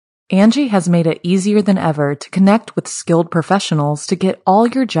Angie has made it easier than ever to connect with skilled professionals to get all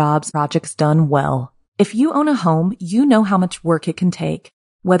your jobs projects done well. If you own a home, you know how much work it can take,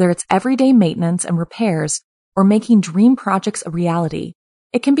 whether it's everyday maintenance and repairs or making dream projects a reality.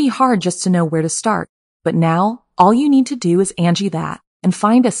 It can be hard just to know where to start, but now all you need to do is Angie that and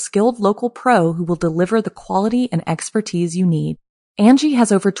find a skilled local pro who will deliver the quality and expertise you need. Angie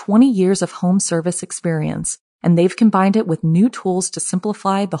has over 20 years of home service experience, and they've combined it with new tools to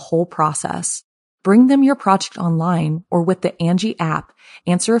simplify the whole process. Bring them your project online or with the Angie app,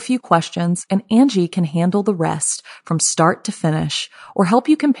 answer a few questions, and Angie can handle the rest from start to finish or help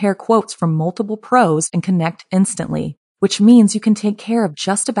you compare quotes from multiple pros and connect instantly, which means you can take care of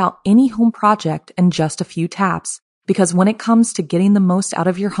just about any home project in just a few taps. Because when it comes to getting the most out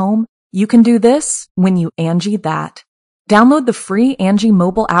of your home, you can do this when you Angie that. Download the free Angie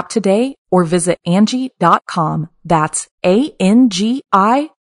mobile app today or visit Angie.com. That's ANGI.com.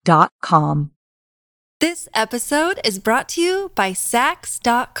 This episode is brought to you by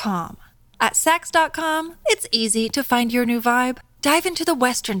Sax.com. At Sax.com, it's easy to find your new vibe. Dive into the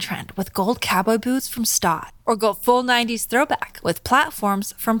Western trend with gold cowboy boots from Stott, or go full 90s throwback with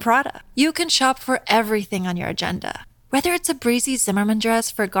platforms from Prada. You can shop for everything on your agenda, whether it's a breezy Zimmermann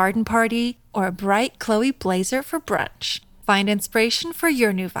dress for a garden party or a bright Chloe blazer for brunch. Find inspiration for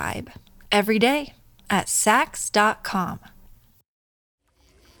your new vibe every day at Sax.com.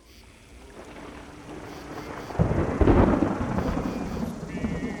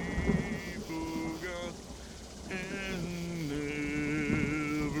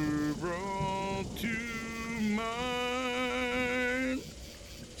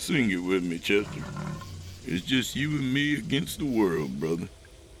 Sing it with me, Chester. It's just you and me against the world, brother.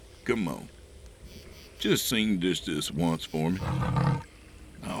 Come on. Just sing this once for me.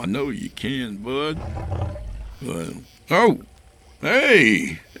 Oh, I know you can, bud. Oh,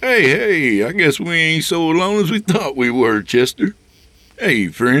 hey, I guess we ain't so alone as we thought we were, Chester. Hey,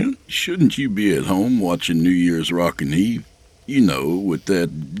 friend, shouldn't you be at home watching New Year's Rockin' Eve? You know, with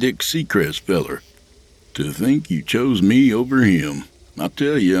that Dick Seacrest feller. To think you chose me over him. I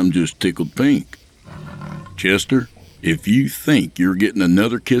tell you, I'm just tickled pink. Chester, if you think you're getting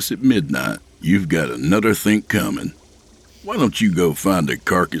another kiss at midnight, you've got another think coming. Why don't you go find a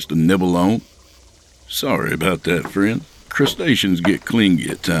carcass to nibble on? Sorry about that, friend. Crustaceans get clingy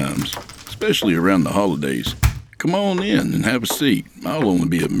at times, especially around the holidays. Come on in and have a seat. I'll only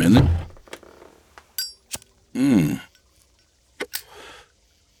be a minute.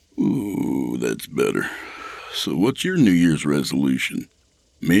 Ooh, that's better. So what's your New Year's resolution?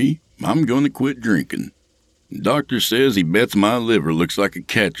 Me? I'm going to quit drinking. Doctor says he bets my liver looks like a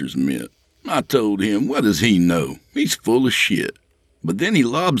catcher's mitt. I told him, what does he know? He's full of shit. But then he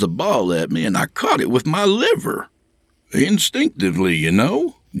lobs a ball at me and I caught it with my liver. Instinctively, you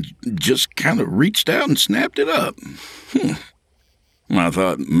know. Just kind of reached out and snapped it up. I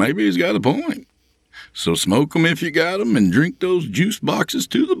thought, maybe he's got a point. So smoke 'em if you got 'em and drink those juice boxes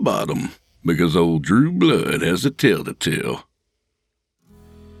to the bottom. Because old Drew Blood has a tale to tell.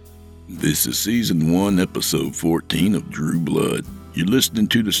 This is Season 1, Episode 14 of Drew Blood. You're listening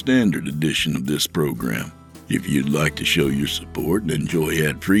to the standard edition of this program. If you'd like to show your support and enjoy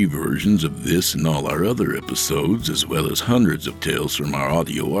ad-free versions of this and all our other episodes, as well as hundreds of tales from our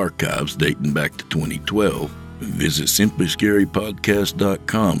audio archives dating back to 2012, visit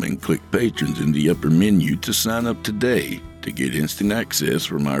simplyscarypodcast.com and click Patrons in the upper menu to sign up today to get instant access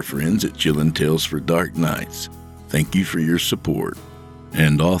from our friends at Chillin' Tales for Dark Nights. Thank you for your support.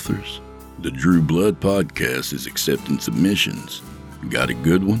 And authors, the Drew Blood Podcast is accepting submissions. Got a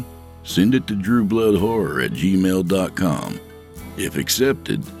good one? Send it to drewbloodhorror@gmail.com. If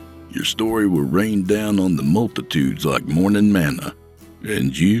accepted, your story will rain down on the multitudes like morning manna.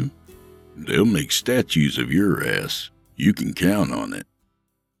 And you? They'll make statues of your ass. You can count on it.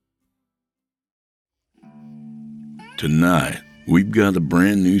 Tonight, we've got a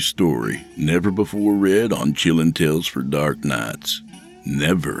brand new story, never before read on Chillin' Tales for Dark Nights.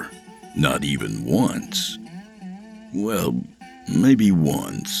 Never. Not even once. Well, maybe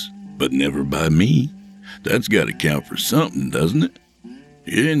once, but never by me. That's got to count for something, doesn't it?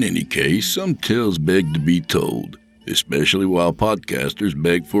 In any case, some tales beg to be told, especially while podcasters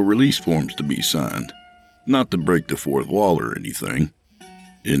beg for release forms to be signed. Not to break the fourth wall or anything.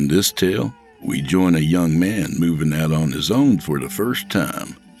 In this tale, we join a young man moving out on his own for the first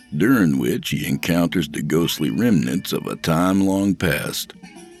time, during which he encounters the ghostly remnants of a time long past,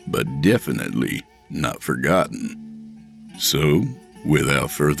 but definitely not forgotten. So, without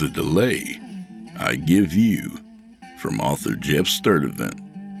further delay, I give you, from author Jeff Sturdivant,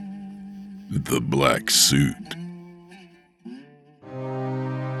 The Black Suit.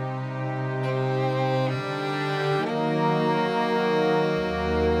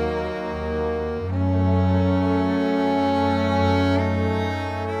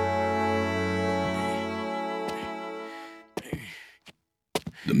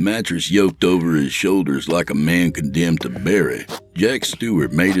 The mattress yoked over his shoulders like a man condemned to bury, Jack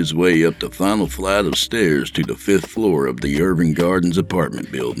Stewart made his way up the final flight of stairs to the 5th floor of the Irving Gardens apartment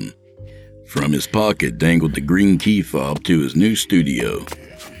building. From his pocket dangled the green key fob to his new studio.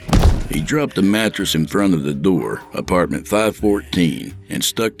 He dropped the mattress in front of the door, apartment 514, and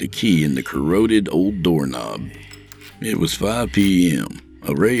stuck the key in the corroded old doorknob. It was 5 p.m.,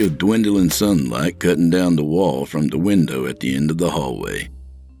 a ray of dwindling sunlight cutting down the wall from the window at the end of the hallway.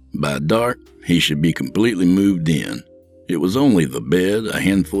 By dark, he should be completely moved in. It was only the bed, a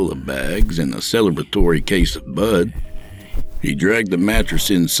handful of bags, and a celebratory case of bud. He dragged the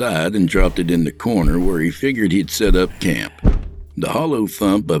mattress inside and dropped it in the corner where he figured he'd set up camp. The hollow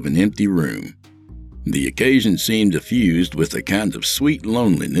thump of an empty room. The occasion seemed effused with a kind of sweet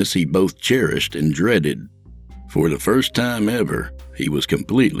loneliness he both cherished and dreaded. For the first time ever, he was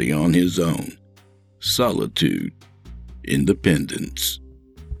completely on his own. Solitude. Independence.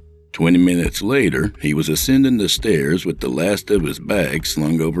 20 minutes later, he was ascending the stairs with the last of his bags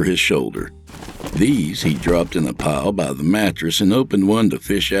slung over his shoulder. These he dropped in a pile by the mattress and opened one to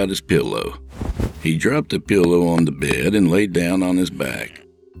fish out his pillow. He dropped the pillow on the bed and laid down on his back.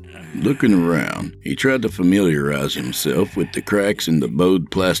 Looking around, he tried to familiarize himself with the cracks in the bowed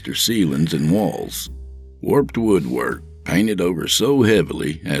plaster ceilings and walls. Warped woodwork, painted over so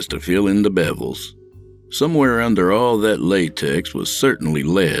heavily as to fill in the bevels. Somewhere under all that latex was certainly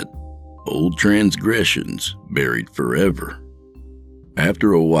lead. Old transgressions buried forever.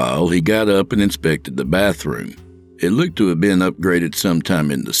 After a while, he got up and inspected the bathroom. It looked to have been upgraded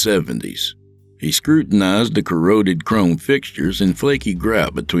sometime in the 70s. He scrutinized the corroded chrome fixtures and flaky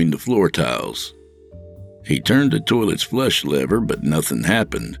grout between the floor tiles. He turned the toilet's flush lever, but nothing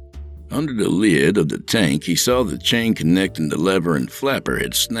happened. Under the lid of the tank, he saw the chain connecting the lever and flapper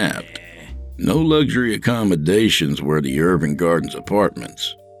had snapped. No luxury accommodations were the Irving Gardens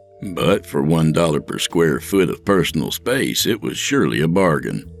apartments. But for $1 per square foot of personal space, it was surely a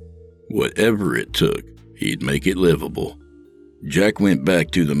bargain. Whatever it took, he'd make it livable. Jack went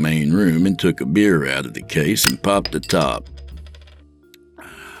back to the main room and took a beer out of the case and popped the top.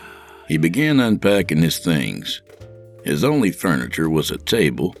 He began unpacking his things. His only furniture was a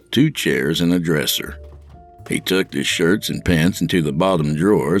table, 2 chairs, and a dresser. He tucked his shirts and pants into the bottom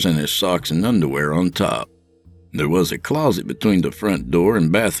drawers and his socks and underwear on top. There was a closet between the front door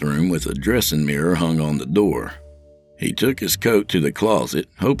and bathroom with a dressing mirror hung on the door. He took his coat to the closet,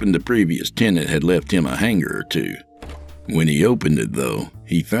 hoping the previous tenant had left him a hanger or two. When he opened it, though,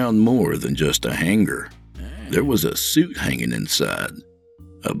 he found more than just a hanger. There was a suit hanging inside,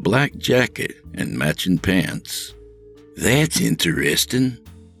 a black jacket and matching pants. That's interesting.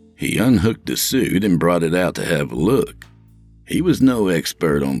 He unhooked the suit and brought it out to have a look. He was no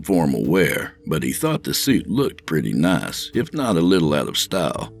expert on formal wear, but he thought the suit looked pretty nice, if not a little out of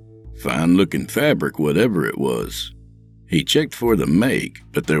style. Fine-looking fabric, whatever it was. He checked for the make,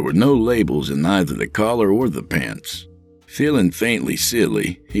 but there were no labels in either the collar or the pants. Feeling faintly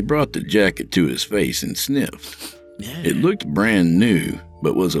silly, he brought the jacket to his face and sniffed. It looked brand new,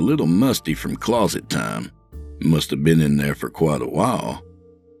 but was a little musty from closet time. Must have been in there for quite a while.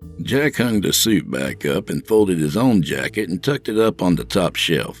 Jack hung the suit back up and folded his own jacket and tucked it up on the top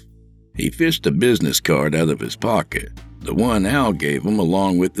shelf. He fished a business card out of his pocket, the one Al gave him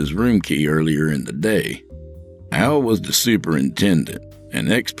along with his room key earlier in the day. Al was the superintendent,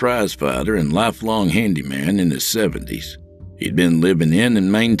 an ex-prize fighter and lifelong handyman in his 70s. He'd been living in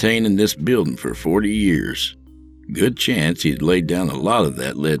and maintaining this building for 40 years. Good chance he'd laid down a lot of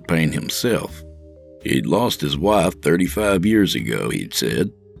that lead paint himself. He'd lost his wife 35 years ago, he'd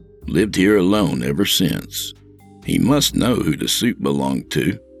said. Lived here alone ever since. He must know who the suit belonged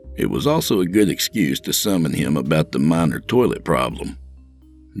to. It was also a good excuse to summon him about the minor toilet problem.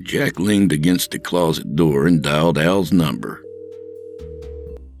 Jack leaned against the closet door and dialed Al's number.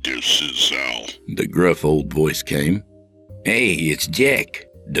 "This is Al," the gruff old voice came. "Hey, it's Jack,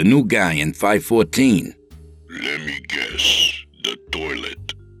 the new guy in 514. "Let me guess. The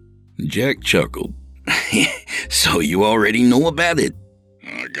toilet." Jack chuckled. "So you already know about it?"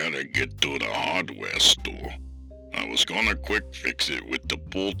 "I gotta get to the hardware store. I was gonna quick fix it with the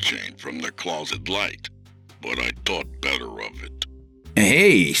pull chain from the closet light, but I thought better of it."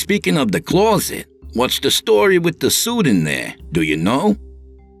 "Hey, speaking of the closet, what's the story with the suit in there? Do you know?"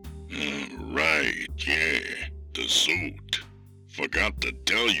 Right, yeah, the suit. Forgot to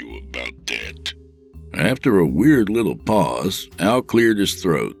tell you about that." After a weird little pause, Al cleared his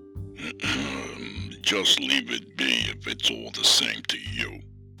throat. Just leave it be if it's all the same to you.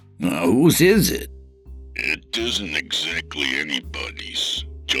 Whose is it? It isn't exactly anybody's.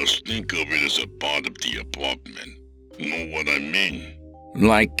 Just think of it as a part of the apartment. Know what I mean?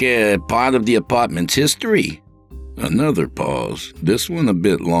 Like part of the apartment's history? Another pause, this one a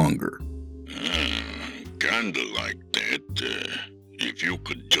bit longer. Kinda like that. If you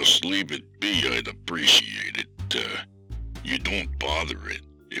could just leave it be, I'd appreciate it. You don't bother it.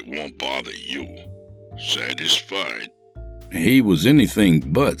 It won't bother you. Satisfied? He was anything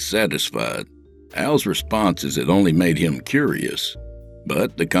but satisfied. Al's responses had only made him curious.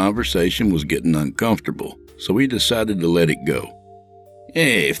 But the conversation was getting uncomfortable, so he decided to let it go.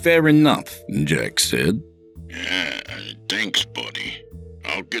 Hey, fair enough, Jack said. Yeah, thanks, buddy.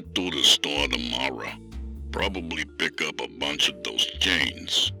 I'll get to the store tomorrow. Probably pick up a bunch of those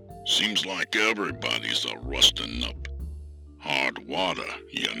chains. Seems like everybody's rusting up. Hard water,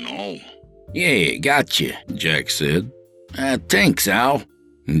 you know? Yeah, gotcha, Jack said. Thanks, Al.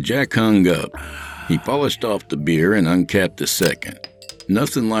 And Jack hung up. He polished off the beer and uncapped the second.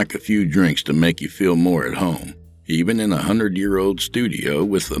 Nothing like a few drinks to make you feel more at home, even in a 100-year-old studio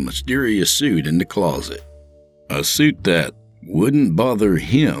with a mysterious suit in the closet. A suit that wouldn't bother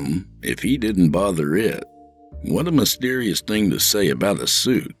him if he didn't bother it. What a mysterious thing to say about a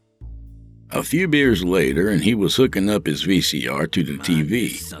suit. A few beers later, and he was hooking up his VCR to the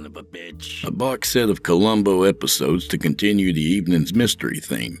TV. Son of a bitch. A box set of Columbo episodes to continue the evening's mystery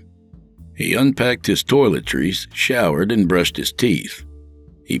theme. He unpacked his toiletries, showered, and brushed his teeth.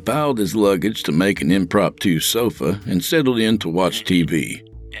 He piled his luggage to make an impromptu sofa and settled in to watch TV.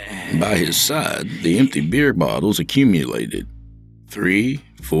 By his side, the empty beer bottles accumulated. 3,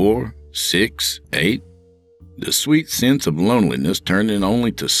 4, 6, 8. The sweet sense of loneliness turning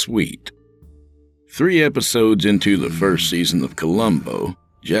only to sweet. 3 episodes into the first season of Columbo,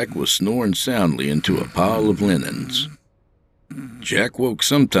 Jack was snoring soundly into a pile of linens. Jack woke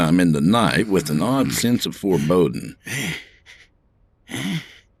sometime in the night with an odd sense of foreboding.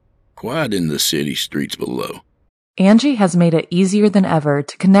 Quiet in the city streets below. Angie has made it easier than ever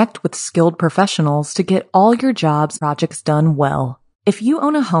to connect with skilled professionals to get all your jobs projects done well. If you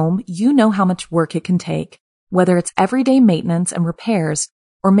own a home, you know how much work it can take, whether it's everyday maintenance and repairs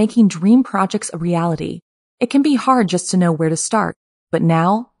or making dream projects a reality. It can be hard just to know where to start, but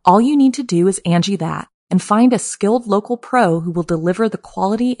now all you need to do is Angie that and find a skilled local pro who will deliver the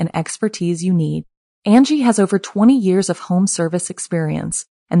quality and expertise you need. Angie has over 20 years of home service experience,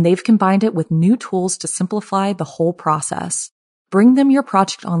 and they've combined it with new tools to simplify the whole process. Bring them your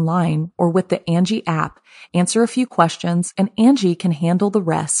project online or with the Angie app, answer a few questions, and Angie can handle the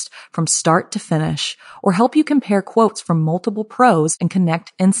rest from start to finish, or help you compare quotes from multiple pros and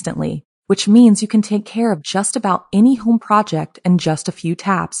connect instantly, which means you can take care of just about any home project in just a few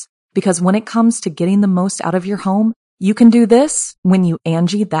taps. Because when it comes to getting the most out of your home, you can do this when you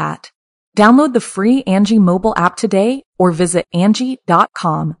Angie that. Download the free Angie mobile app today or visit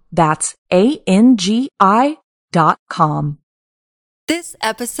Angie.com. That's ANGI.com. This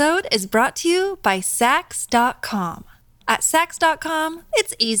episode is brought to you by Sax.com. At Sax.com,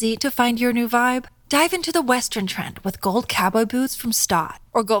 it's easy to find your new vibe. Dive into the Western trend with gold cowboy boots from Stott,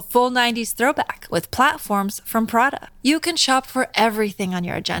 or go full 90s throwback with platforms from Prada. You can shop for everything on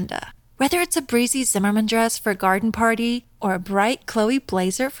your agenda, whether it's a breezy Zimmermann dress for a garden party or a bright Chloe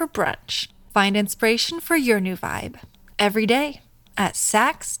blazer for brunch. Find inspiration for your new vibe every day at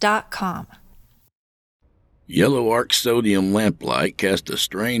Sax.com. Yellow arc sodium lamplight cast a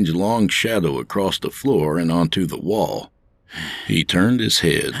strange long shadow across the floor and onto the wall. He turned his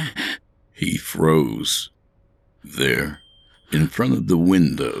head. He froze. There, in front of the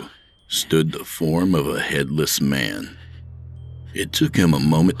window, stood the form of a headless man. It took him a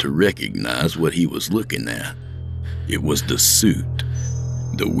moment to recognize what he was looking at. It was the suit.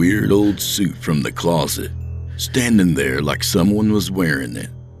 The weird old suit from the closet, standing there like someone was wearing it.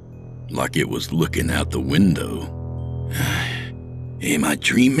 Like it was looking out the window. Am I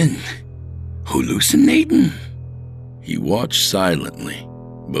dreaming? Hallucinating? He watched silently,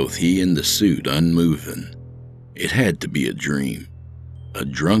 both he and the suit unmoving. It had to be a dream. A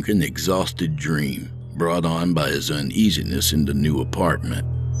drunken, exhausted dream brought on by his uneasiness in the new apartment.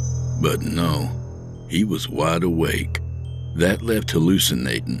 But no, he was wide awake. That left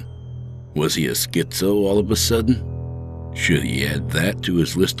hallucinating. Was he a schizo all of a sudden? Should he add that to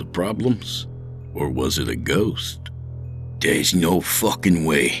his list of problems? Or was it a ghost? There's no fucking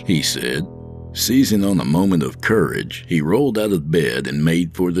way, he said. Seizing on a moment of courage, he rolled out of bed and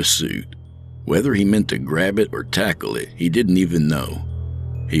made for the suit. Whether he meant to grab it or tackle it, he didn't even know.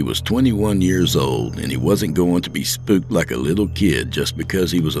 He was 21 years old, and he wasn't going to be spooked like a little kid just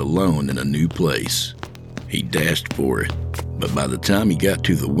because he was alone in a new place. He dashed for it, but by the time he got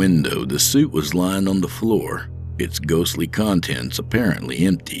to the window, the suit was lying on the floor, its ghostly contents apparently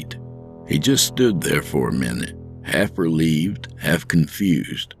emptied. He just stood there for a minute, half relieved, half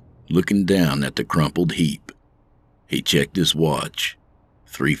confused, looking down at the crumpled heap. He checked his watch.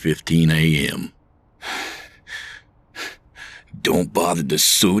 3:15 a.m. Don't bother the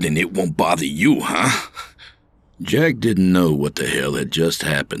suit and it won't bother you, huh? Jack didn't know what the hell had just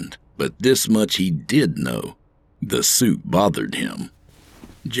happened, but this much he did know. The suit bothered him.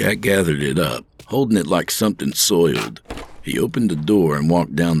 Jack gathered it up, holding it like something soiled. He opened the door and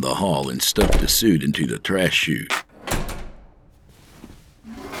walked down the hall and stuffed the suit into the trash chute.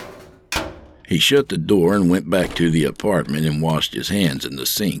 He shut the door and went back to the apartment and washed his hands in the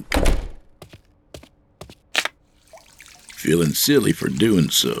sink. Feeling silly for doing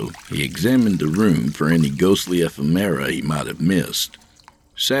so, he examined the room for any ghostly ephemera he might have missed.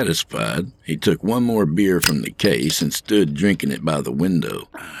 Satisfied, he took one more beer from the case and stood drinking it by the window.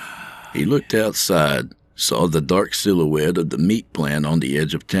 He looked outside, saw the dark silhouette of the meat plant on the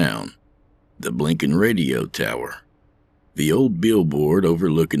edge of town, the blinking radio tower, the old billboard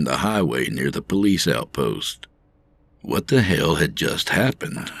overlooking the highway near the police outpost. What the hell had just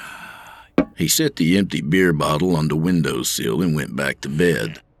happened? He set the empty beer bottle on the windowsill and went back to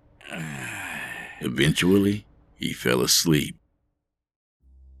bed. Eventually, he fell asleep.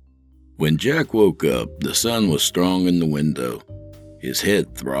 When Jack woke up, the sun was strong in the window. His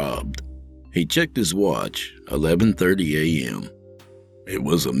head throbbed. He checked his watch, 11:30 a.m. It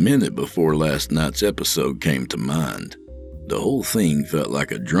was a minute before last night's episode came to mind. The whole thing felt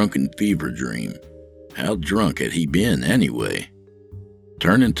like a drunken fever dream. How drunk had he been anyway?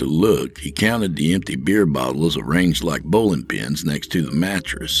 Turning to look, he counted the empty beer bottles arranged like bowling pins next to the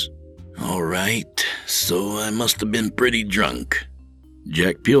mattress. All right, so I must have been pretty drunk.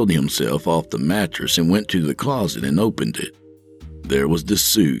 Jack peeled himself off the mattress and went to the closet and opened it. There was the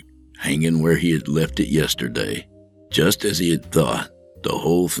suit, hanging where he had left it yesterday. Just as he had thought, the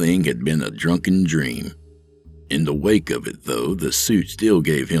whole thing had been a drunken dream. In the wake of it, though, the suit still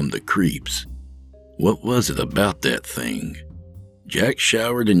gave him the creeps. What was it about that thing? Jack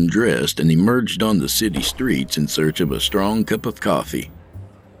showered and dressed and emerged on the city streets in search of a strong cup of coffee.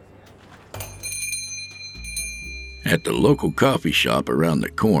 At the local coffee shop around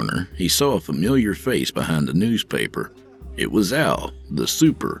the corner, he saw a familiar face behind the newspaper. It was Al, the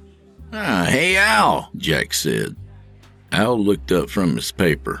super. Hey Al, Jack said. Al looked up from his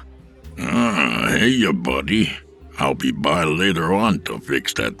paper. Hey buddy. I'll be by later on to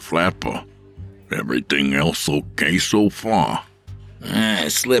fix that flapper. Everything else okay so far? I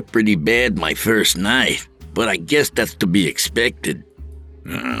slept pretty bad my first night, but I guess that's to be expected.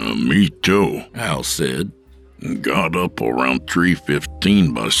 Me too, Al said. Got up around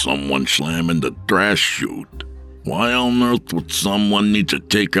 3:15 by someone slamming the trash chute. Why on earth would someone need to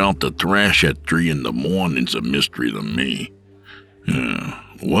take out the trash at 3 in the morning's a mystery to me.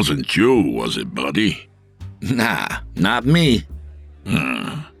 Wasn't you, was it, buddy? Nah, not me.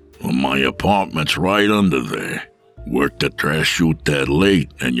 Well, my apartment's right under there. Work the trash chute that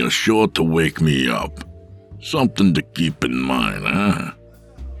late, and you're sure to wake me up. Something to keep in mind, huh?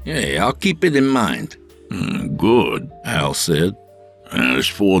 Hey, I'll keep it in mind. Good, Al said. As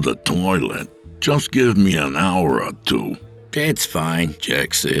for the toilet, just give me an hour or two. That's fine,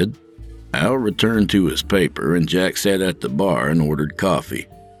 Jack said. Al returned to his paper, and Jack sat at the bar and ordered coffee.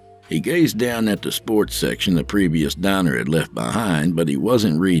 He gazed down at the sports section the previous diner had left behind, but he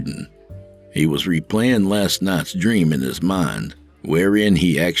wasn't reading. He was replaying last night's dream in his mind, wherein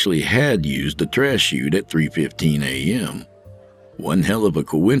he actually had used the trash chute at 3:15 a.m. One hell of a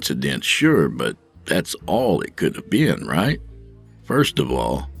coincidence, sure, but that's all it could have been, right? First of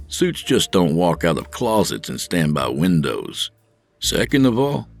all, suits just don't walk out of closets and stand by windows. Second of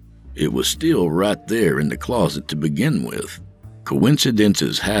all, it was still right there in the closet to begin with.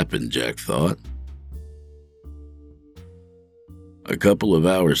 Coincidences happen, Jack thought. A couple of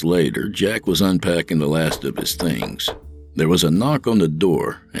hours later, Jack was unpacking the last of his things. There was a knock on the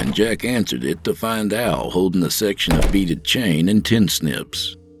door, and Jack answered it to find Al holding a section of beaded chain and tin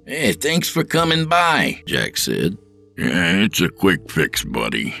snips. Hey, thanks for coming by, Jack said. Yeah, it's a quick fix,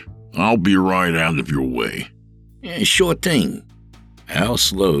 buddy. I'll be right out of your way. Sure thing. Al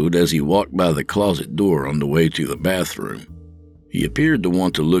slowed as he walked by the closet door on the way to the bathroom. He appeared to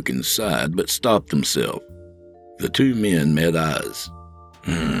want to look inside, but stopped himself. The two men met eyes.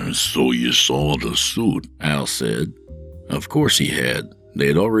 So you saw the suit, Al said. Of course he had. They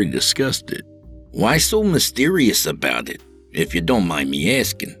had already discussed it. Why so mysterious about it, if you don't mind me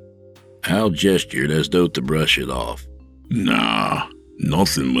asking? Al gestured as though to brush it off. Nah,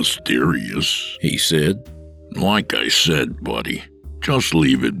 nothing mysterious, he said. Like I said, buddy, just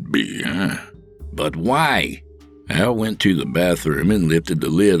leave it be, huh? But why? Al went to the bathroom and lifted the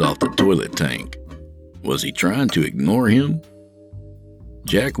lid off the toilet tank. Was he trying to ignore him?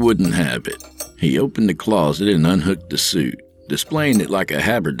 Jack wouldn't have it. He opened the closet and unhooked the suit. Displaying it like a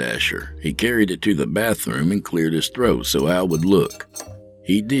haberdasher, he carried it to the bathroom and cleared his throat so Al would look.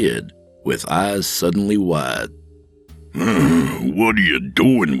 He did, with eyes suddenly wide. What are you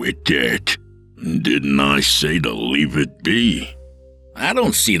doing with that? Didn't I say to leave it be? I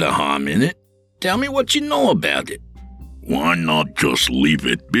don't see the harm in it. Tell me what you know about it. Why not just leave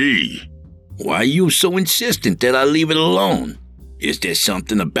it be? Why are you so insistent that I leave it alone? Is there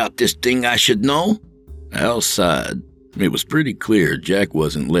something about this thing I should know? Al sighed. It was pretty clear Jack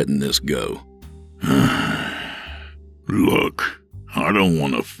wasn't letting this go. Look, I don't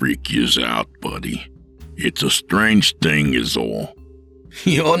want to freak yous out, buddy. It's a strange thing is all.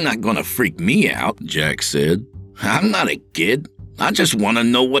 You're not gonna freak me out, Jack said. I'm not a kid. I just want to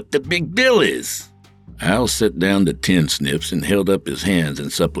know what the big deal is. Al set down the tin snips and held up his hands in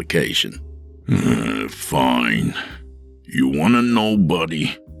supplication. Fine. You want to know,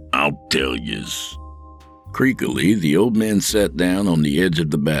 buddy? I'll tell yous. Creakily, the old man sat down on the edge of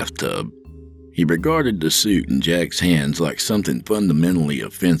the bathtub. He regarded the suit in Jack's hands like something fundamentally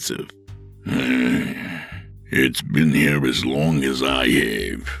offensive. It's been here as long as I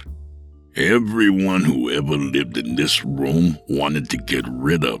have. Everyone who ever lived in this room wanted to get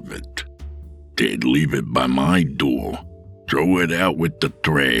rid of it. They'd leave it by my door, throw it out with the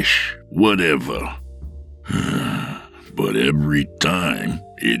trash, whatever. But every time,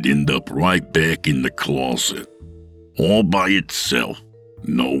 it'd end up right back in the closet, all by itself.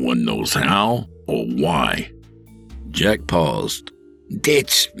 No one knows how or why. Jack paused.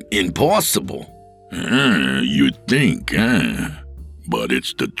 That's impossible. You'd think, But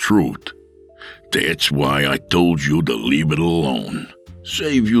it's the truth. That's why I told you to leave it alone.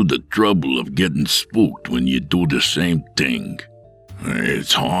 Save you the trouble of getting spooked when you do the same thing.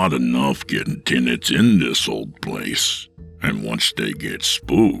 It's hard enough getting tenants in this old place. And once they get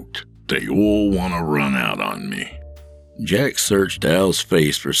spooked, they all want to run out on me. Jack searched Al's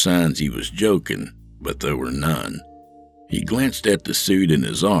face for signs he was joking, but there were none. He glanced at the suit in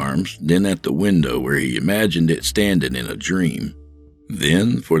his arms, then at the window where he imagined it standing in a dream.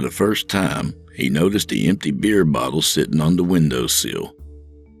 Then, for the first time, he noticed the empty beer bottle sitting on the windowsill.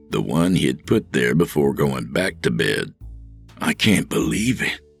 The one he had put there before going back to bed. I can't believe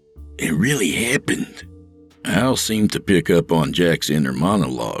it. It really happened. Al seemed to pick up on Jack's inner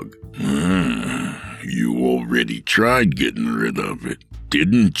monologue. You already tried getting rid of it,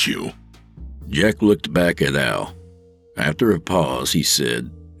 didn't you? Jack looked back at Al. After a pause, he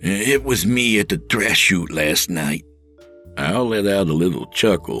said, It was me at the trash chute last night. Al let out a little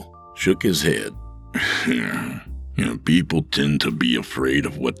chuckle, shook his head. People tend to be afraid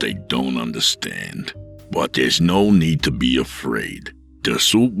of what they don't understand. But there's no need to be afraid. The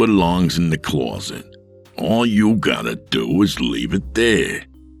suit belongs in the closet. All you gotta do is leave it there.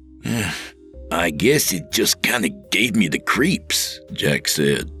 I guess it just kinda gave me the creeps, Jack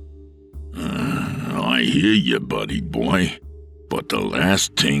said. I hear you, buddy boy. But the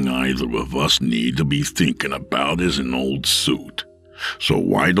last thing either of us need to be thinking about is an old suit. So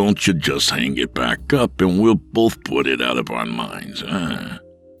why don't you just hang it back up and we'll both put it out of our minds,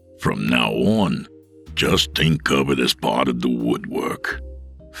 From now on, just think of it as part of the woodwork.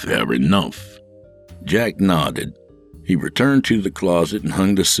 Fair enough. Jack nodded. He returned to the closet and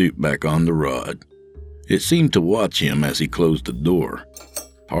hung the suit back on the rod. It seemed to watch him as he closed the door.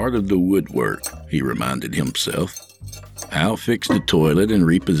 Part of the woodwork, he reminded himself. Al fixed the toilet and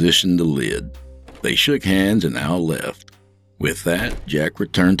repositioned the lid. They shook hands and Al left. With that, Jack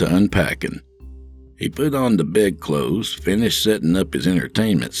returned to unpacking. He put on the bedclothes, finished setting up his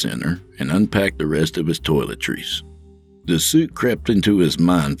entertainment center, and unpacked the rest of his toiletries. The suit crept into his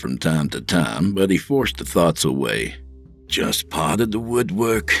mind from time to time, but he forced the thoughts away. Just part of the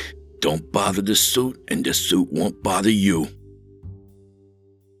woodwork. Don't bother the suit, and the suit won't bother you.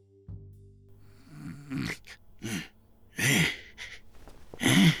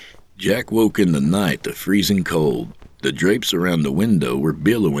 Jack woke in the night to freezing cold. The drapes around the window were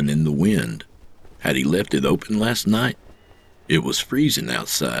billowing in the wind. Had he left it open last night? It was freezing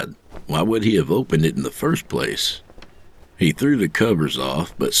outside. Why would he have opened it in the first place? He threw the covers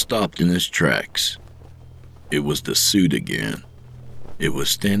off, but stopped in his tracks. It was the suit again. It was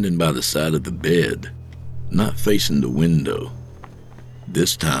standing by the side of the bed, not facing the window.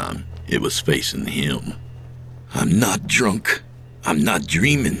 This time, it was facing him. I'm not drunk. I'm not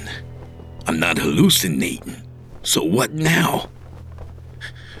dreaming. I'm not hallucinating. So what now?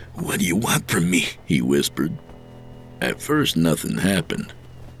 What do you want from me? He whispered. At first, nothing happened,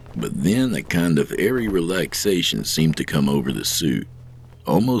 but then a kind of airy relaxation seemed to come over the suit.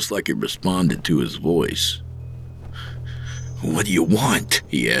 almost like it responded to his voice. What do you want?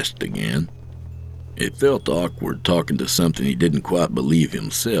 He asked again. It felt awkward talking to something he didn't quite believe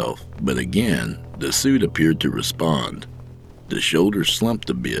himself, but again, the suit appeared to respond. The shoulders slumped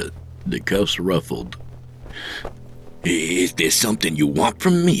a bit, the cuffs ruffled. Is there something you want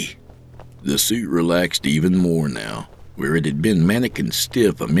from me? The suit relaxed even more now. Where it had been mannequin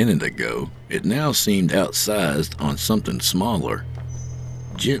stiff a minute ago, it now seemed outsized on something smaller.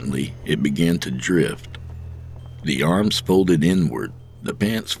 Gently, it began to drift. The arms folded inward, the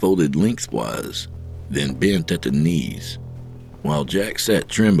pants folded lengthwise, then bent at the knees. While Jack sat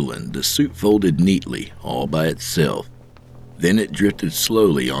trembling, the suit folded neatly, all by itself. Then it drifted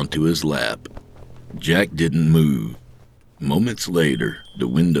slowly onto his lap. Jack didn't move. Moments later, the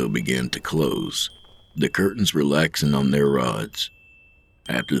window began to close, the curtains relaxing on their rods.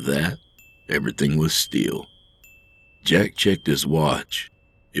 After that, everything was still. Jack checked his watch.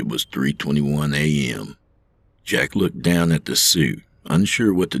 It was 3:21 a.m. Jack looked down at the suit,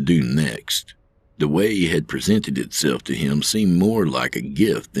 unsure what to do next. The way it had presented itself to him seemed more like a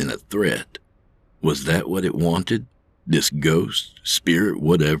gift than a threat. Was that what it wanted? This ghost, spirit,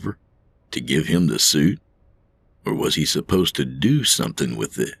 whatever, to give him the suit? Or was he supposed to do something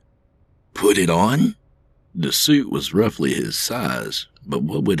with it? Put it on? The suit was roughly his size, but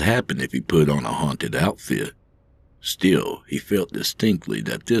what would happen if he put on a haunted outfit? Still, he felt distinctly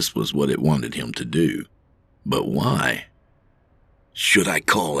that this was what it wanted him to do. But why? Should I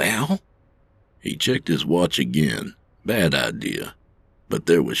call Al? He checked his watch again. Bad idea. But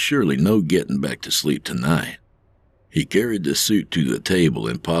there was surely no getting back to sleep tonight. He carried the suit to the table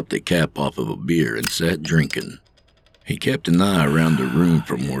and popped the cap off of a beer and sat drinking. He kept an eye around the room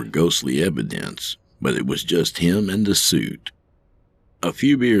for more ghostly evidence, but it was just him and the suit. A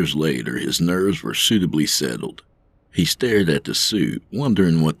few beers later, his nerves were suitably settled. He stared at the suit,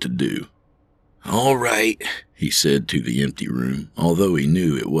 wondering what to do. All right, he said to the empty room, although he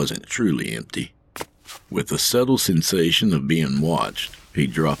knew it wasn't truly empty. With a subtle sensation of being watched, he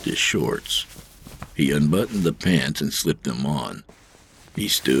dropped his shorts. He unbuttoned the pants and slipped them on. He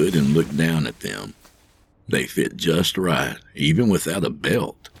stood and looked down at them. They fit just right, even without a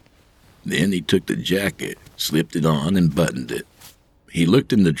belt. Then he took the jacket, slipped it on, and buttoned it. He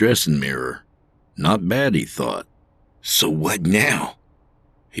looked in the dressing mirror. Not bad, he thought. So what now?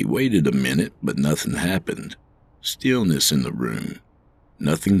 He waited a minute, but nothing happened. Stillness in the room.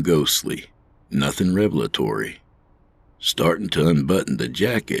 Nothing ghostly. Nothing revelatory. Starting to unbutton the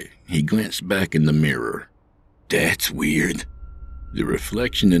jacket, he glanced back in the mirror. That's weird. The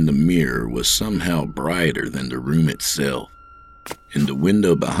reflection in the mirror was somehow brighter than the room itself. In the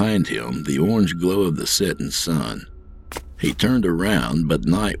window behind him, the orange glow of the setting sun. He turned around, but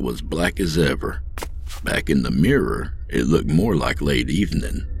night was black as ever. Back in the mirror, it looked more like late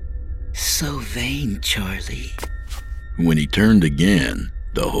evening. So vain, Charlie. When he turned again,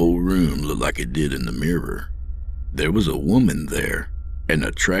 the whole room looked like it did in the mirror. There was a woman there, an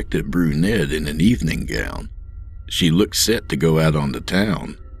attractive brunette in an evening gown. She looked set to go out on the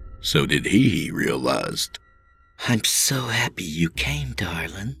town. So did he realized. I'm so happy you came,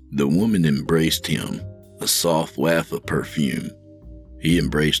 darling. The woman embraced him, a soft waft of perfume. He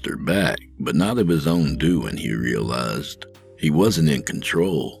embraced her back, but not of his own doing, he realized. He wasn't in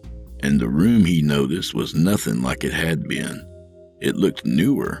control, and the room, he noticed, was nothing like it had been. It looked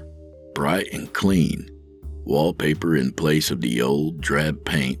newer, bright and clean, wallpaper in place of the old, drab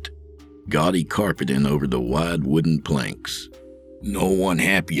paint, gaudy carpeting over the wide wooden planks. No one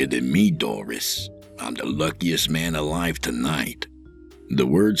happier than me, Doris. I'm the luckiest man alive tonight. The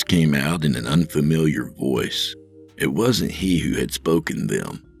words came out in an unfamiliar voice. It wasn't he who had spoken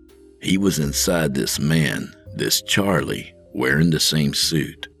them. He was inside this man, this Charlie, wearing the same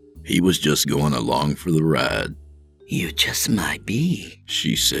suit. He was just going along for the ride. You just might be,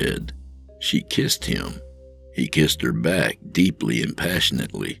 she said. She kissed him. He kissed her back deeply and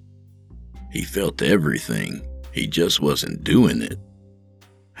passionately. He felt everything. He just wasn't doing it.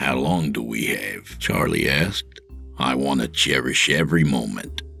 How long do we have? Charlie asked. I want to cherish every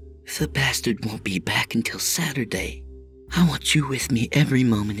moment. The bastard won't be back until Saturday. I want you with me every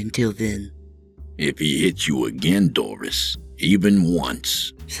moment until then. If he hits you again, Doris, even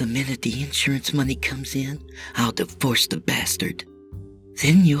once. The minute the insurance money comes in, I'll divorce the bastard.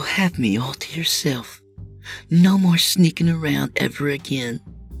 Then you'll have me all to yourself. No more sneaking around ever again.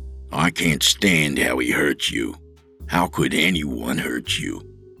 I can't stand how he hurt you. How could anyone hurt you?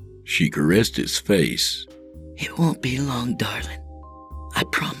 She caressed his face. It won't be long, darling. I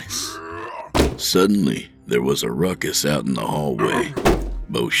promise. Suddenly, there was a ruckus out in the hallway.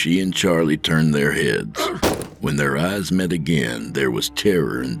 Both she and Charlie turned their heads. When their eyes met again, there was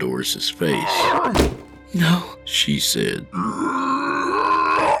terror in Doris's face. No, she said.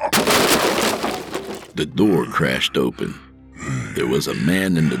 The door crashed open. There was a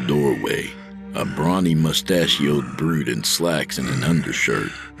man in the doorway, a brawny mustachioed brute in slacks and an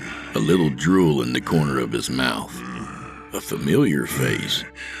undershirt, a little drool in the corner of his mouth. A familiar face,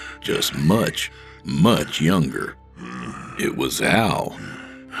 just much, much younger. It was Al.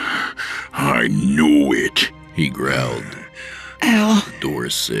 I knew it, he growled. Al,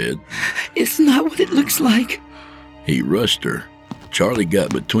 Doris said. It's not what it looks like. He rushed her. Charlie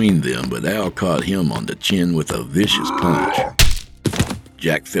got between them, but Al caught him on the chin with a vicious punch.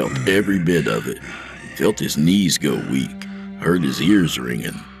 Jack felt every bit of it. Felt his knees go weak. Heard his ears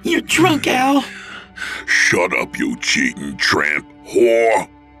ringing. You're drunk, Al. Shut up, you cheating tramp, whore.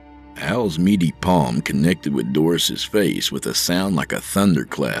 Al's meaty palm connected with Doris's face with a sound like a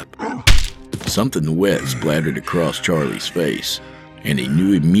thunderclap. Something wet splattered across Charlie's face, and he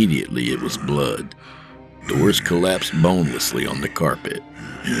knew immediately it was blood. Doris collapsed bonelessly on the carpet.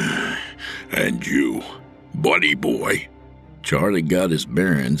 And you, buddy boy. Charlie got his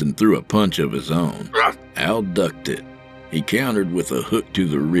bearings and threw a punch of his own. Al ducked it. He countered with a hook to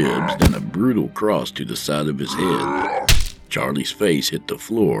the ribs, then a brutal cross to the side of his head. Charlie's face hit the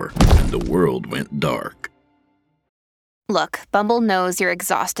floor, and the world went dark. Look, Bumble knows you're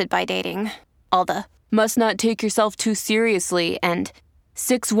exhausted by dating. All the, must not take yourself too seriously, and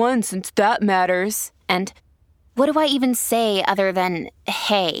 6'1" since that matters, and what do I even say other than,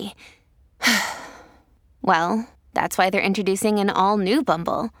 hey? Well, that's why they're introducing an all-new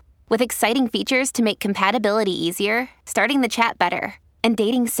Bumble, with exciting features to make compatibility easier, starting the chat better, and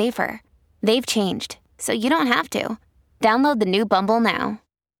dating safer. They've changed, so you don't have to. Download the new Bumble now.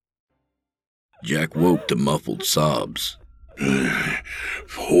 Jack woke to muffled sobs.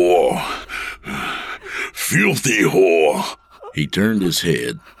 Whore. Filthy whore. He turned his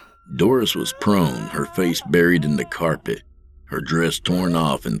head. Doris was prone, her face buried in the carpet, her dress torn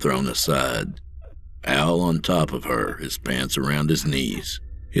off and thrown aside. Al on top of her, his pants around his knees,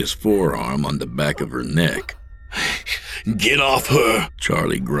 his forearm on the back of her neck. Get off her,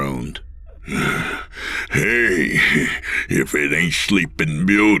 Charlie groaned. Hey, if it ain't Sleeping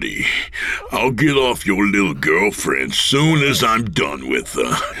Beauty, I'll get off your little girlfriend soon as I'm done with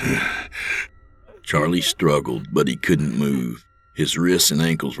her. Charlie struggled, but he couldn't move. His wrists and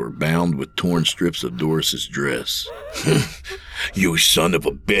ankles were bound with torn strips of Doris's dress. You son of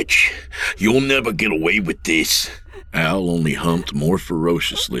a bitch. You'll never get away with this. Al only humped more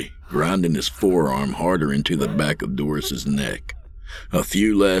ferociously, grinding his forearm harder into the back of Doris's neck. A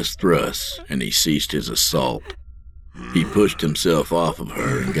few last thrusts, and he ceased his assault. He pushed himself off of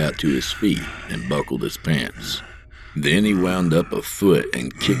her and got to his feet and buckled his pants. Then he wound up a foot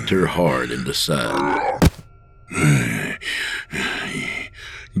and kicked her hard in the side.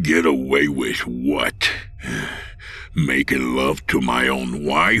 Get away with what? Making love to my own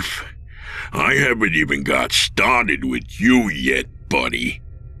wife? I haven't even got started with you yet, buddy.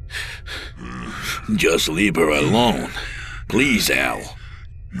 Just leave her alone. Please, Al.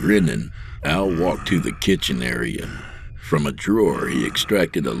 Grinning, Al walked to the kitchen area. From a drawer, he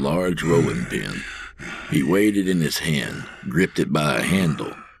extracted a large rolling pin. He weighed it in his hand, gripped it by a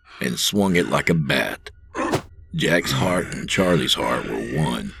handle, and swung it like a bat. Jack's heart and Charlie's heart were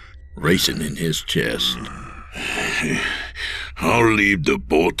one, racing in his chest. I'll leave the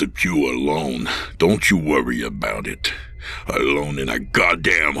both of you alone. Don't you worry about it. Alone in a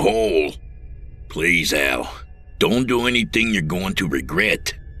goddamn hole. Please, Al. Don't do anything you're going to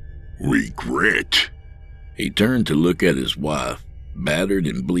regret. Regret? He turned to look at his wife, battered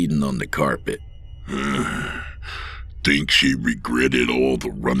and bleeding on the carpet. Think she regretted all the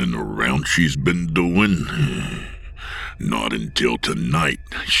running around she's been doing? Not until tonight,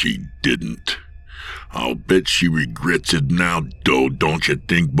 she didn't. I'll bet she regrets it now, though, don't you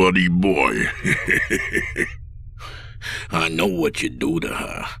think, buddy boy? I know what you do to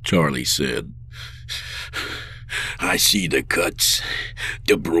her, Charlie said. I see the cuts,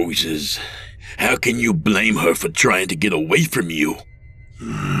 the bruises. How can you blame her for trying to get away from you?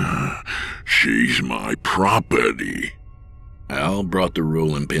 She's my property. Al brought the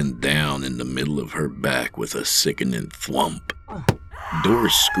rolling pin down in the middle of her back with a sickening thwump.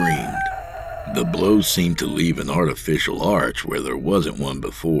 Doris screamed. The blow seemed to leave an artificial arch where there wasn't one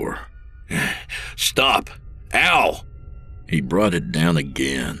before. Stop! Al! He brought it down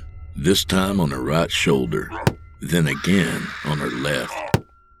again, this time on her right shoulder, then again on her left.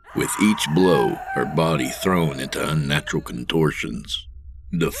 With each blow, her body thrown into unnatural contortions.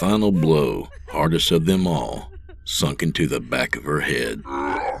 The final blow, hardest of them all, sunk into the back of her head.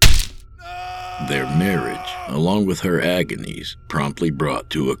 Their marriage, along with her agonies, promptly brought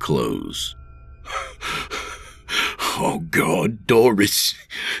to a close. Oh, God, Doris.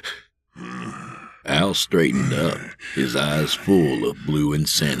 Al straightened up, his eyes full of blue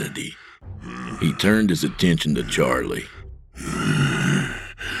insanity. He turned his attention to Charlie.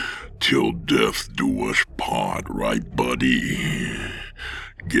 Till death do us part, right, buddy?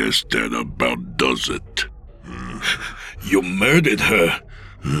 Guess that about does it. You murdered her.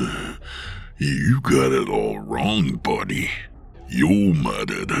 You got it all wrong, buddy. You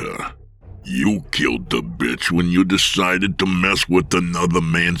murdered her. You killed the bitch when you decided to mess with another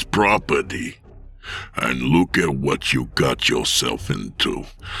man's property. And look at what you got yourself into.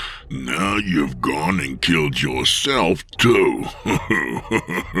 Now you've gone and killed yourself, too.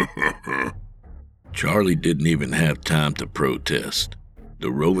 Charlie didn't even have time to protest. The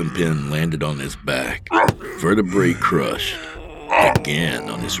rolling pin landed on his back, vertebrae crushed. Again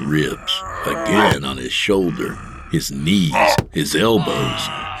on his ribs, again on his shoulder, his knees, his elbows.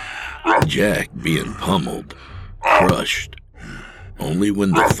 Jack being pummeled, crushed. Only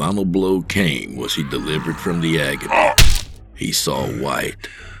when the final blow came was he delivered from the agony. He saw white,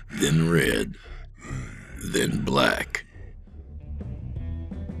 then red, then black.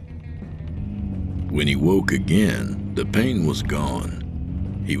 When he woke again, the pain was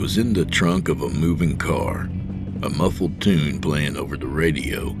gone. He was in the trunk of a moving car, a muffled tune playing over the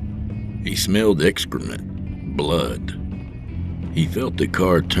radio. He smelled excrement, blood. He felt the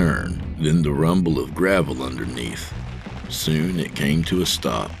car turn, then the rumble of gravel underneath. Soon it came to a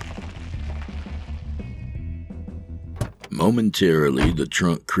stop. Momentarily, the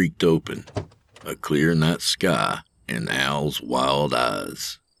trunk creaked open, a clear night sky in Al's wild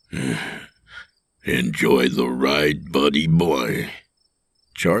eyes. Enjoy the ride, buddy boy.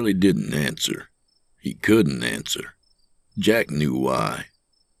 Charlie didn't answer. He couldn't answer. Jack knew why.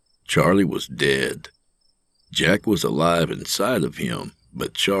 Charlie was dead. Jack was alive inside of him,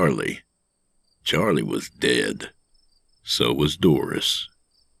 but Charlie was dead. So was Doris.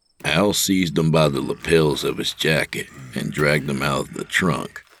 Al seized him by the lapels of his jacket and dragged him out of the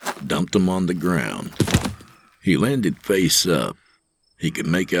trunk, dumped him on the ground. He landed face up. He could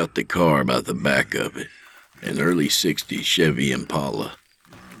make out the car by the back of it, an early 60s Chevy Impala.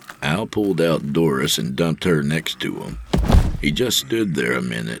 Al pulled out Doris and dumped her next to him. He just stood there a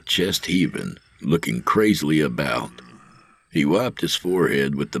minute, chest heaving, looking crazily about. He wiped his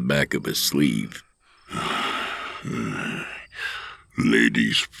forehead with the back of his sleeve.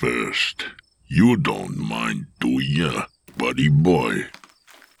 Ladies first. You don't mind, do ya, buddy boy?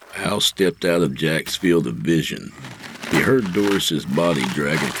 Al stepped out of Jack's field of vision. He heard Doris's body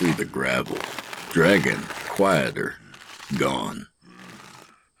dragging through the gravel. Dragging, quieter, gone.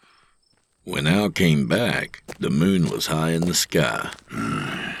 When Al came back, the moon was high in the sky.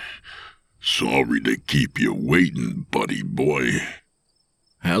 Sorry to keep you waiting, buddy boy.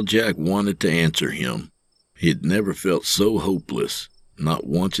 How Jack wanted to answer him. He had never felt so hopeless, not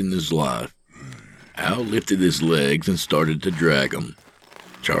once in his life. Al lifted his legs and started to drag him.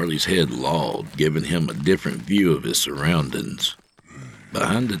 Charlie's head lolled, giving him a different view of his surroundings.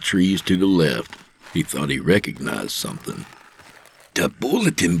 Behind the trees to the left, he thought he recognized something. The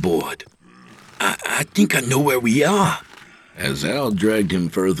bulletin board. I think I know where we are. As Al dragged him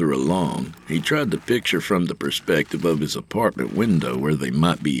further along, he tried to picture from the perspective of his apartment window where they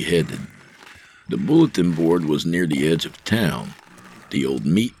might be headed. The bulletin board was near the edge of town. The old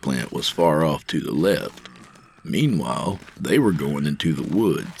meat plant was far off to the left. Meanwhile, they were going into the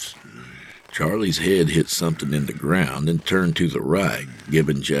woods. Charlie's head hit something in the ground and turned to the right,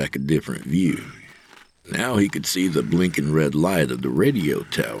 giving Jack a different view. Now he could see the blinking red light of the radio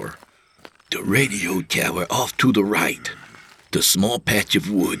tower. The radio tower off to the right. The small patch of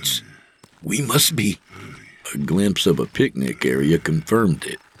woods. We must be. A glimpse of a picnic area confirmed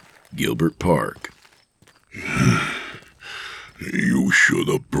it. Gilbert Park. You should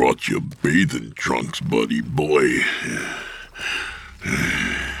have brought your bathing trunks, buddy boy.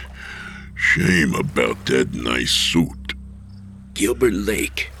 Shame about that nice suit. Gilbert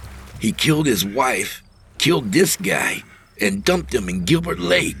Lake. He killed his wife, killed this guy, and dumped him in Gilbert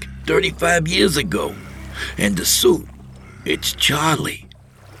Lake 35 years ago. And the suit, it's Charlie.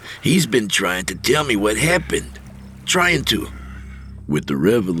 He's been trying to tell me what happened. Trying to. With the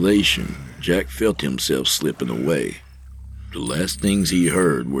revelation, Jack felt himself slipping away. The last things he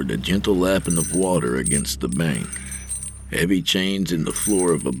heard were the gentle lapping of water against the bank, heavy chains in the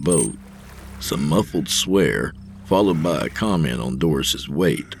floor of a boat, some muffled swear, followed by a comment on Doris's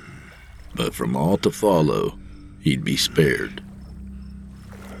weight. But from all to follow, he'd be spared.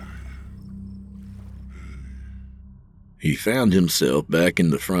 He found himself back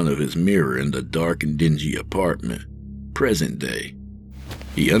in the front of his mirror in the dark and dingy apartment, present day.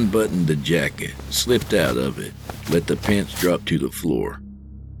 He unbuttoned the jacket, slipped out of it, let the pants drop to the floor.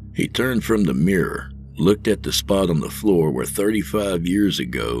 He turned from the mirror, looked at the spot on the floor where 35 years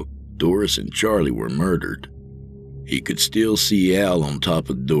ago, Doris and Charlie were murdered. He could still see Al on top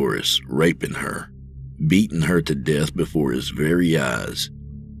of Doris, raping her, beating her to death before his very eyes.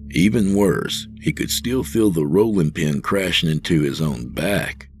 Even worse, he could still feel the rolling pin crashing into his own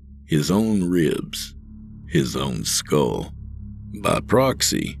back, his own ribs, his own skull. By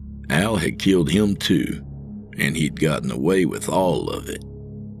proxy, Al had killed him too, and he'd gotten away with all of it.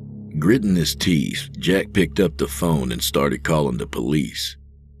 Gritting his teeth, Jack picked up the phone and started calling the police.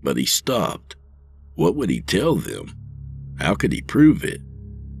 But he stopped. What would he tell them? How could he prove it?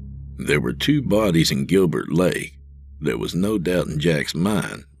 There were 2 bodies in Gilbert Lake. There was no doubt in Jack's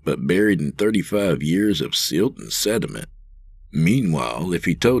mind, but buried in 35 years of silt and sediment. Meanwhile, if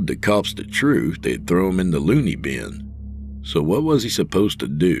he told the cops the truth, they'd throw him in the loony bin. So what was he supposed to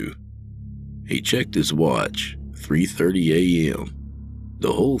do? He checked his watch, 3:30 a.m.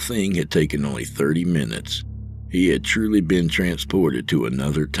 The whole thing had taken only 30 minutes. He had truly been transported to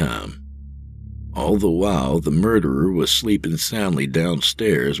another time. All the while, the murderer was sleeping soundly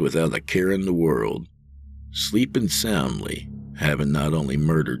downstairs without a care in the world. Sleeping soundly, having not only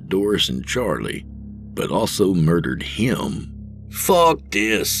murdered Doris and Charlie, but also murdered him. Fuck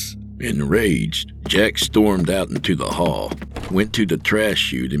this! Enraged, Jack stormed out into the hall, went to the trash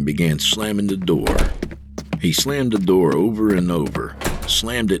chute and began slamming the door. He slammed the door over and over,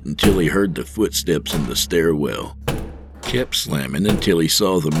 slammed it until he heard the footsteps in the stairwell. Kept slamming until he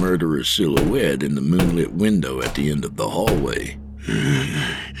saw the murderer's silhouette in the moonlit window at the end of the hallway.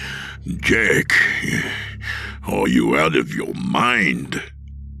 Jack, are you out of your mind?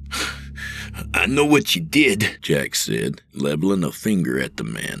 I know what you did, Jack said, leveling a finger at the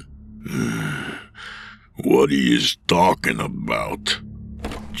man. What he is talking about?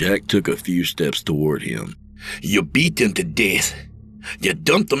 Jack took a few steps toward him. You beat him to death. You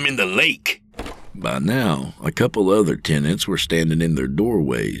dumped him in the lake. By now, a couple other tenants were standing in their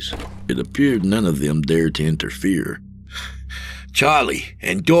doorways. It appeared none of them dared to interfere. Charlie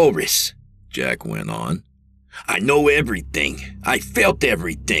and Doris, Jack went on. I know everything. I felt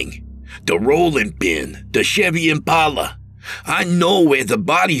everything. The rolling pin, the Chevy Impala. I know where the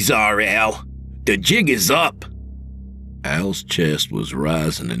bodies are, Al. The jig is up. Al's chest was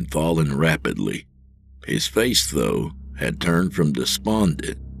rising and falling rapidly. His face, though, had turned from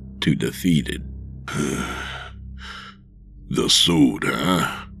despondent to defeated. The suit,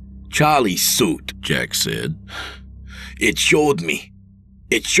 huh? Charlie's suit, Jack said. It showed me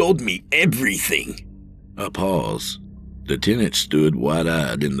everything. A pause. The tenants stood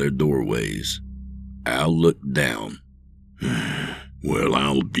wide-eyed in their doorways. Al looked down. Well,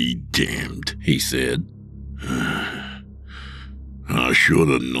 I'll be damned, he said. I should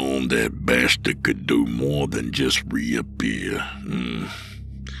have known that bastard could do more than just reappear.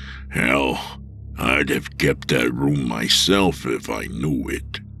 Hell, I'd have kept that room myself if I knew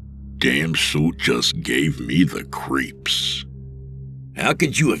it. Damn suit just gave me the creeps. How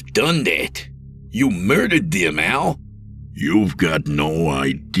could you have done that? You murdered them, Al. You've got no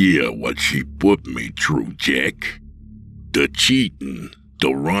idea what she put me through, Jack. The cheating,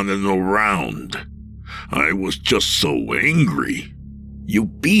 the running around. I was just so angry. You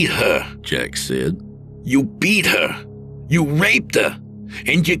beat her, Jack said. You beat her. You raped her.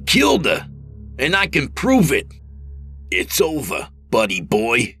 And you killed her. And I can prove it. It's over, buddy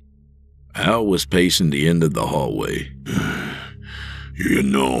boy. Al was pacing the end of the hallway. You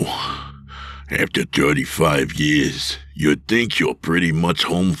know, after 35 years, you'd think you're pretty much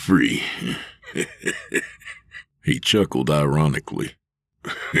home free. He chuckled ironically.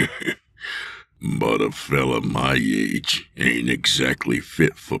 But a fella my age ain't exactly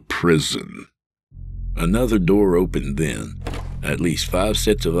fit for prison. Another door opened then. At least 5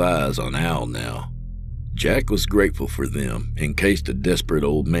 sets of eyes on Al now. Jack was grateful for them in case the desperate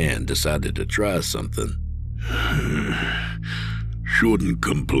old man decided to try something. Shouldn't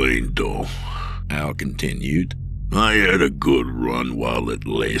complain, though, Al continued. I had a good run while it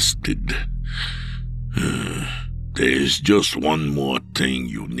lasted. There's just one more thing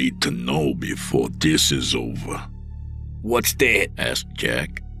you need to know before this is over. What's that? Asked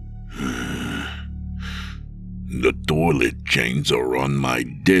Jack. The toilet chains are on my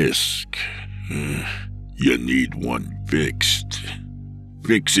desk. You need one fixed.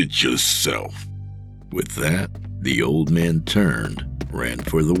 Fix it yourself. With that, the old man turned, ran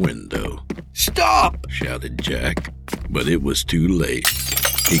for the window. Stop! Shouted Jack, but it was too late.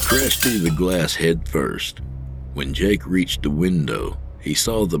 He crashed through the glass head first. When Jake reached the window, he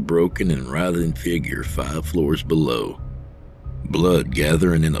saw the broken and writhing figure 5 floors below, blood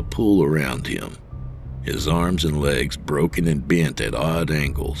gathering in a pool around him, his arms and legs broken and bent at odd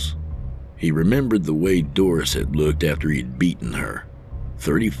angles. He remembered the way Doris had looked after he'd beaten her.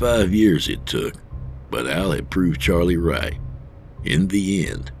 35 years it took, but Al had proved Charlie right. In the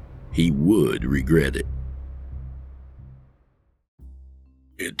end, he would regret it.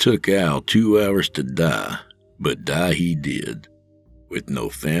 It took Al 2 hours to die, but die he did. With no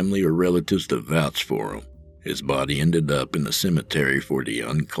family or relatives to vouch for him, his body ended up in the cemetery for the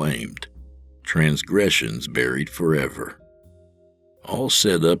unclaimed. Transgressions buried forever. All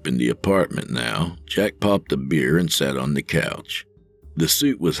set up in the apartment now, Jack popped a beer and sat on the couch. The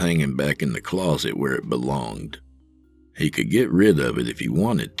suit was hanging back in the closet where it belonged. He could get rid of it if he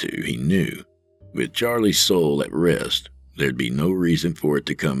wanted to, he knew. With Charlie's soul at rest, there'd be no reason for it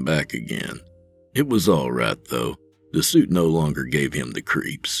to come back again. It was all right, though. The suit no longer gave him the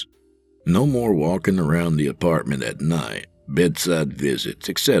creeps. No more walking around the apartment at night, bedside visits,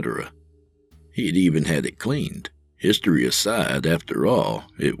 etc. He'd even had it cleaned. History aside, after all,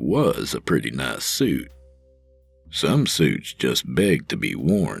 it was a pretty nice suit. Some suits just begged to be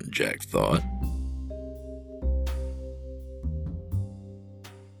worn, Jack thought.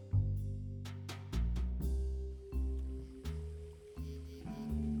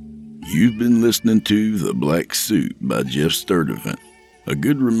 You've been listening to The Black Suit by Jeff Sturdivant. A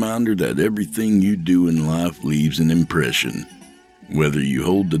good reminder that everything you do in life leaves an impression. Whether you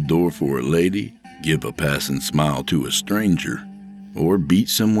hold the door for a lady, give a passing smile to a stranger, or beat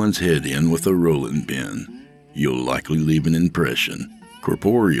someone's head in with a rolling pin, you'll likely leave an impression,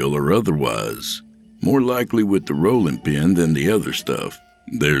 corporeal or otherwise. More likely with the rolling pin than the other stuff.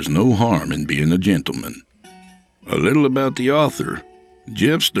 There's no harm in being a gentleman. A little about the author.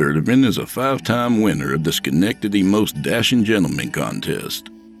 Jeff Sturdivant is a 5-time winner of the Schenectady Most Dashing Gentleman contest.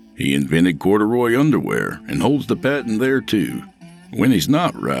 He invented corduroy underwear and holds the patent there too. When he's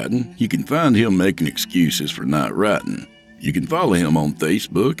not writing, you can find him making excuses for not writing. You can follow him on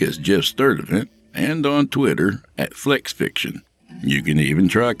Facebook as Jeff Sturdivant and on Twitter at FlexFiction. You can even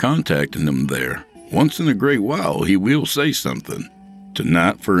try contacting him there. Once in a great while, he will say something.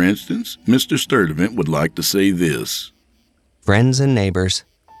 Tonight, for instance, Mr. Sturdivant would like to say this. Friends and neighbors,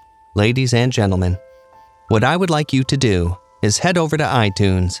 ladies and gentlemen, what I would like you to do is head over to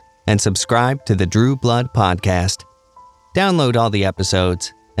iTunes and subscribe to the Drew Blood Podcast. Download all the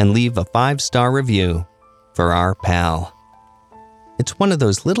episodes and leave a 5-star review for our pal. It's one of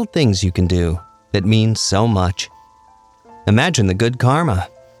those little things you can do that means so much. Imagine the good karma.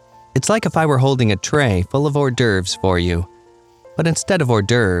 It's like if I were holding a tray full of hors d'oeuvres for you, but instead of hors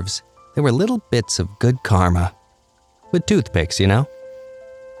d'oeuvres, there were little bits of good karma. With toothpicks, you know?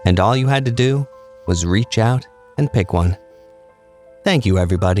 And all you had to do was reach out and pick one. Thank you,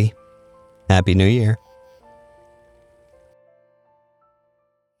 everybody. Happy New Year.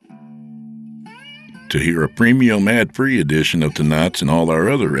 To hear a premium ad-free edition of tonight's and all our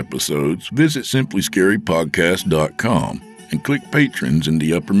other episodes, visit simplyscarypodcast.com and click Patrons in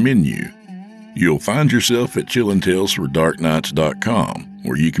the upper menu. You'll find yourself at chillingtalesfordarknights.com,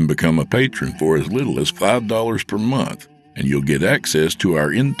 where you can become a patron for as little as $5 per month, and you'll get access to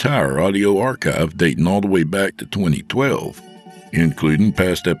our entire audio archive dating all the way back to 2012, including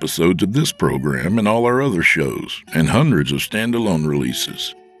past episodes of this program and all our other shows, and hundreds of standalone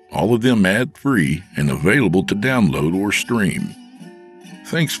releases, all of them ad-free and available to download or stream.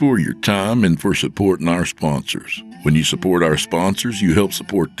 Thanks for your time and for supporting our sponsors. When you support our sponsors, you help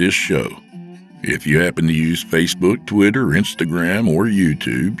support this show. If you happen to use Facebook, Twitter, Instagram, or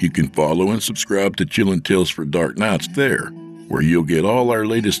YouTube, you can follow and subscribe to Chillin' Tales for Dark Nights there, where you'll get all our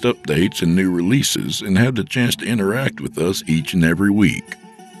latest updates and new releases and have the chance to interact with us each and every week.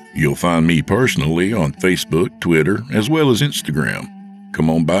 You'll find me personally on Facebook, Twitter, as well as Instagram. Come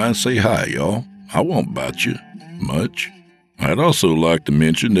on by and say hi, y'all. I won't bite you much. I'd also like to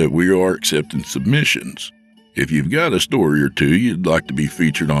mention that we are accepting submissions. If you've got a story or two you'd like to be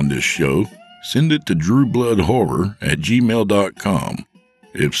featured on this show, send it to drewbloodhorror@gmail.com.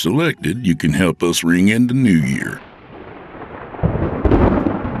 If selected, you can help us ring in the new year.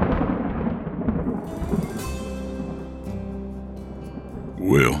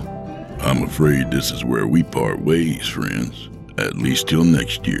 Well, I'm afraid this is where we part ways, friends, at least till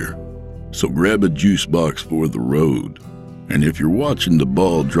next year. So grab a juice box for the road, and if you're watching the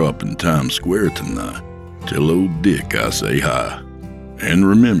ball drop in Times Square tonight, tell old Dick I say hi. And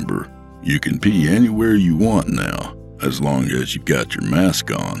remember, you can pee anywhere you want now, as long as you've got your mask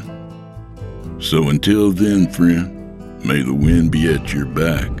on. So until then, friend, may the wind be at your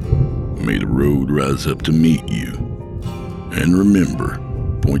back, May the road rise up to meet you. And remember,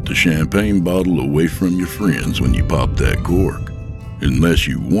 point the champagne bottle away from your friends when you pop that cork. Unless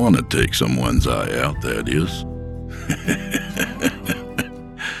you want to take someone's eye out, that is.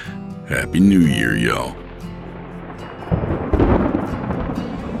 Happy New Year, y'all.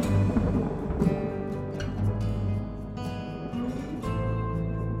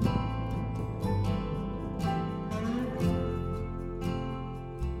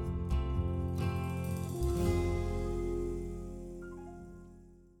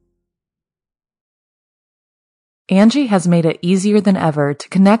 Angie has made it easier than ever to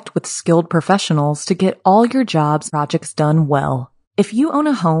connect with skilled professionals to get all your jobs projects done well. If you own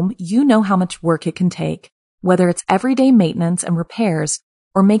a home, you know how much work it can take, whether it's everyday maintenance and repairs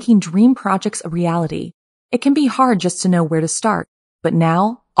or making dream projects a reality. It can be hard just to know where to start, but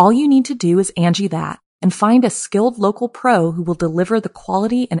now all you need to do is Angie that and find a skilled local pro who will deliver the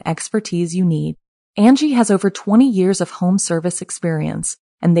quality and expertise you need. Angie has over 20 years of home service experience,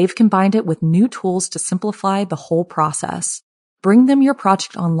 and they've combined it with new tools to simplify the whole process. Bring them your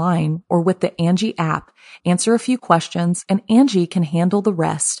project online or with the Angie app, answer a few questions, and Angie can handle the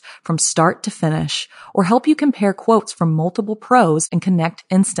rest from start to finish, or help you compare quotes from multiple pros and connect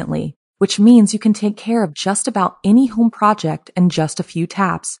instantly, which means you can take care of just about any home project in just a few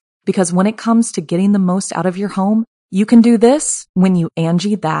taps. Because when it comes to getting the most out of your home, you can do this when you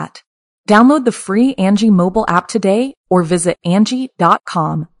Angie that. Download the free Angie mobile app today or visit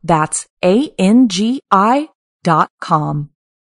Angie.com. That's ANGI.com.